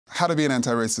How to Be an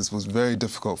Anti-Racist was very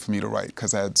difficult for me to write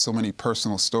because I had so many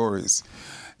personal stories.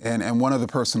 And one of the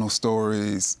personal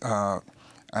stories, and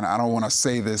I don't want to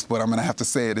say this, but I'm going to have to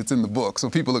say it, it's in the book, so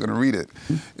people are going to read it,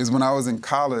 is when I was in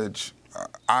college,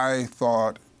 I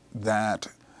thought that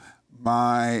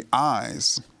my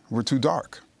eyes were too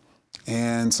dark.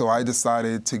 And so I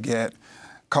decided to get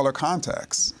color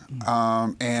contacts.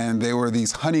 And they were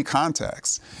these honey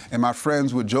contacts. And my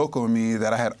friends would joke on me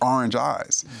that I had orange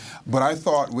eyes. But I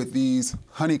thought with these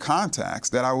honey contacts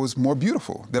that I was more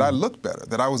beautiful, that I looked better,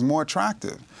 that I was more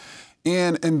attractive.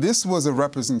 And this was a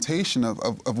representation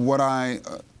of what I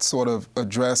sort of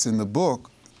address in the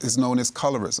book is known as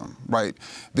colorism, right?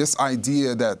 This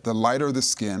idea that the lighter the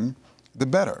skin, the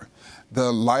better.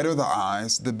 The lighter the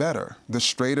eyes, the better. The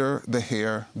straighter the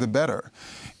hair, the better.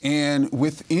 And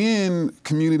within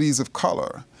communities of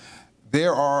color,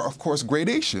 there are, of course,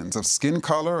 gradations of skin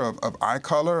color, of eye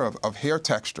color, of hair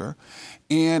texture.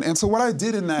 And so what I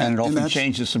did in that— And it often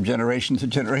changes from generation to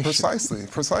generation. Precisely,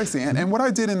 precisely. And what I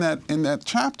did in that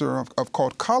chapter of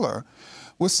called Color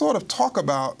was sort of talk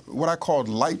about what I called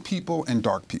light people and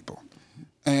dark people.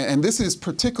 And this is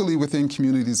particularly within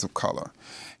communities of color.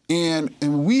 And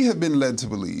we have been led to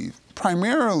believe,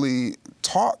 primarily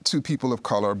taught to people of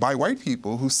color by white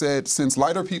people who said, since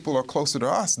lighter people are closer to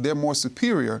us, they're more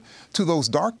superior to those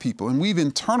dark people. And we've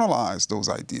internalized those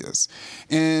ideas.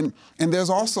 And there's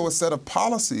also a set of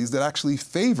policies that actually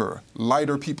favor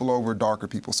lighter people over darker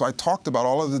people. So I talked about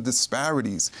all of the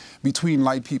disparities between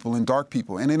light people and dark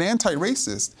people. And an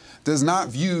anti-racist does not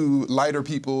view lighter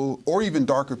people or even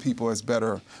darker people as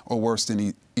better or worse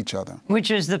than each other.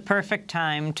 Which is the perfect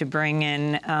time to bring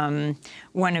in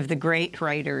one of the great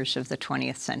writers of the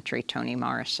 20th century, Toni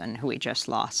Morrison, who we just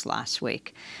lost last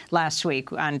week. Last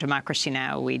week on Democracy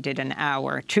Now! We did an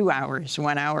hour, 2 hours,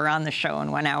 1 hour on the show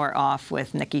and 1 hour off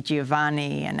with Nikki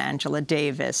Giovanni and Angela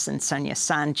Davis and Sonia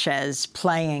Sanchez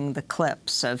playing the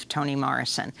clips of Toni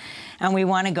Morrison. And we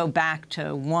want to go back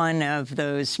to one of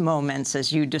those moments,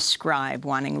 as you describe,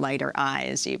 wanting lighter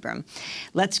eyes, Ibram.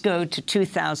 Let's go to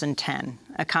 2010.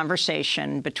 A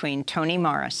conversation between Toni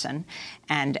Morrison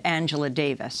and Angela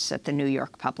Davis at the New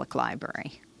York Public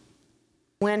Library.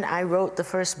 When I wrote the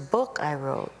first book I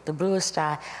wrote, The Bluest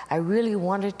Eye, I really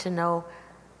wanted to know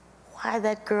why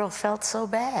that girl felt so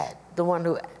bad. The one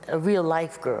who, a real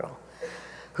life girl,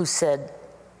 who said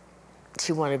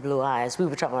she wanted blue eyes. We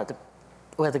were talking about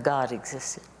whether God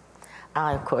existed.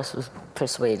 I, of course, was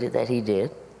persuaded that he did.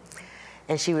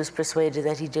 And she was persuaded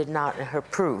that he did not, and her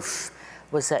proof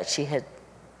was that she had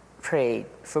prayed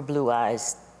for blue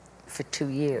eyes for 2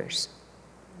 years.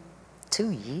 2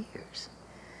 years.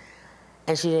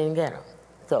 And she didn't get them.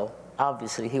 So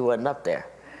obviously he wasn't up there.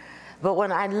 But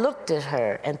when I looked at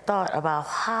her and thought about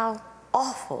how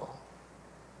awful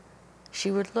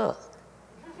she would look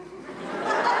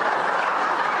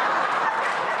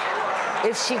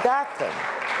if she got them.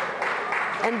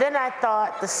 And then I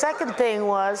thought the second thing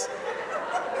was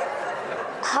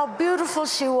how beautiful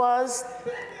she was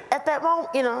at that moment,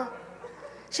 you know.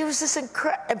 She was just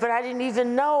incredible, but I didn't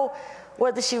even know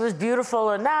whether she was beautiful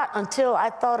or not until I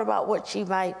thought about what she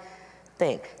might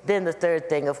think. Then the third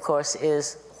thing, of course,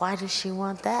 is why does she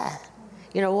want that?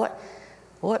 You know,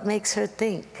 what makes her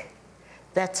think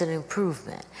that's an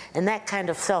improvement? And that kind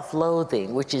of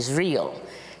self-loathing, which is real,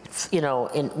 you know,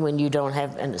 when you don't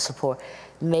have any support,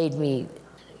 made me,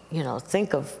 you know,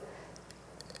 think of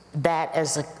that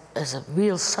as a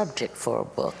real subject for a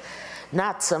book.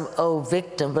 Not some, oh,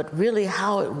 victim, but really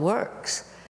how it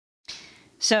works.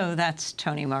 So that's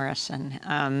Toni Morrison.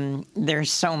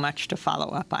 There's so much to follow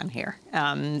up on here.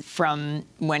 From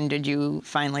when did you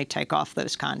finally take off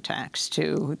those contacts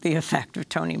to the effect of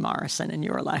Toni Morrison in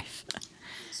your life?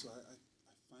 So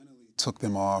I finally took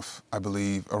them off, I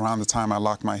believe, around the time I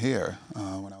locked my hair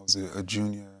when I was a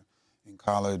junior in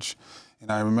college. And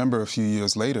I remember a few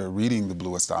years later reading The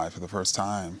Bluest Eye for the first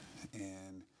time.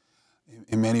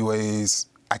 In many ways,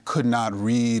 I could not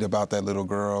read about that little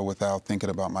girl without thinking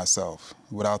about myself,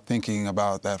 without thinking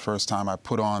about that first time I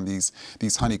put on these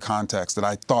honey contacts, that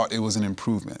I thought it was an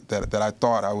improvement, that I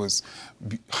thought I was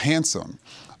handsome,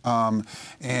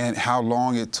 and how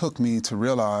long it took me to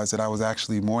realize that I was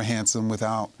actually more handsome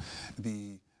without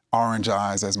the orange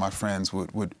eyes, as my friends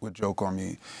would joke on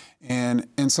me. And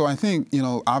so I think, you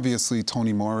know, obviously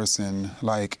Toni Morrison,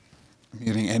 like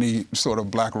any sort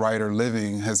of black writer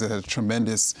living, has had a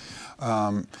tremendous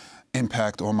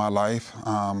impact on my life,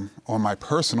 on my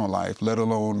personal life, let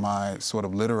alone my sort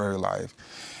of literary life.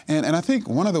 And I think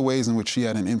one of the ways in which she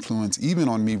had an influence, even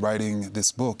on me writing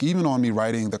this book, even on me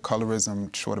writing the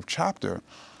colorism sort of chapter,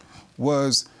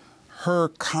 was her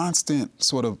constant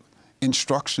sort of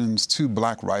instructions to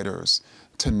Black writers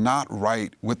to not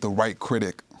write with the white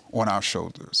critic on our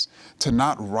shoulders, to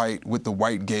not write with the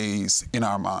white gaze in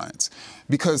our minds.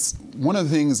 Because one of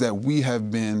the things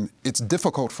that it's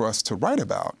difficult for us to write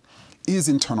about is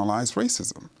internalized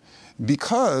racism.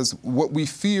 Because what we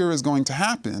fear is going to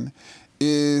happen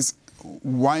is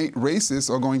white racists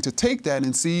are going to take that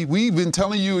and see, we've been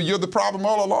telling you you're the problem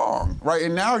all along, right?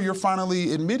 And now you're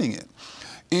finally admitting it.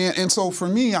 And so for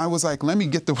me, I was like, let me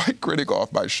get the white critic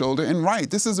off my shoulder and write.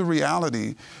 This is a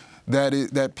reality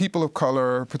that people of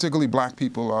color, particularly Black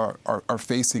people, are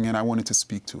facing, and I wanted to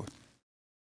speak to it.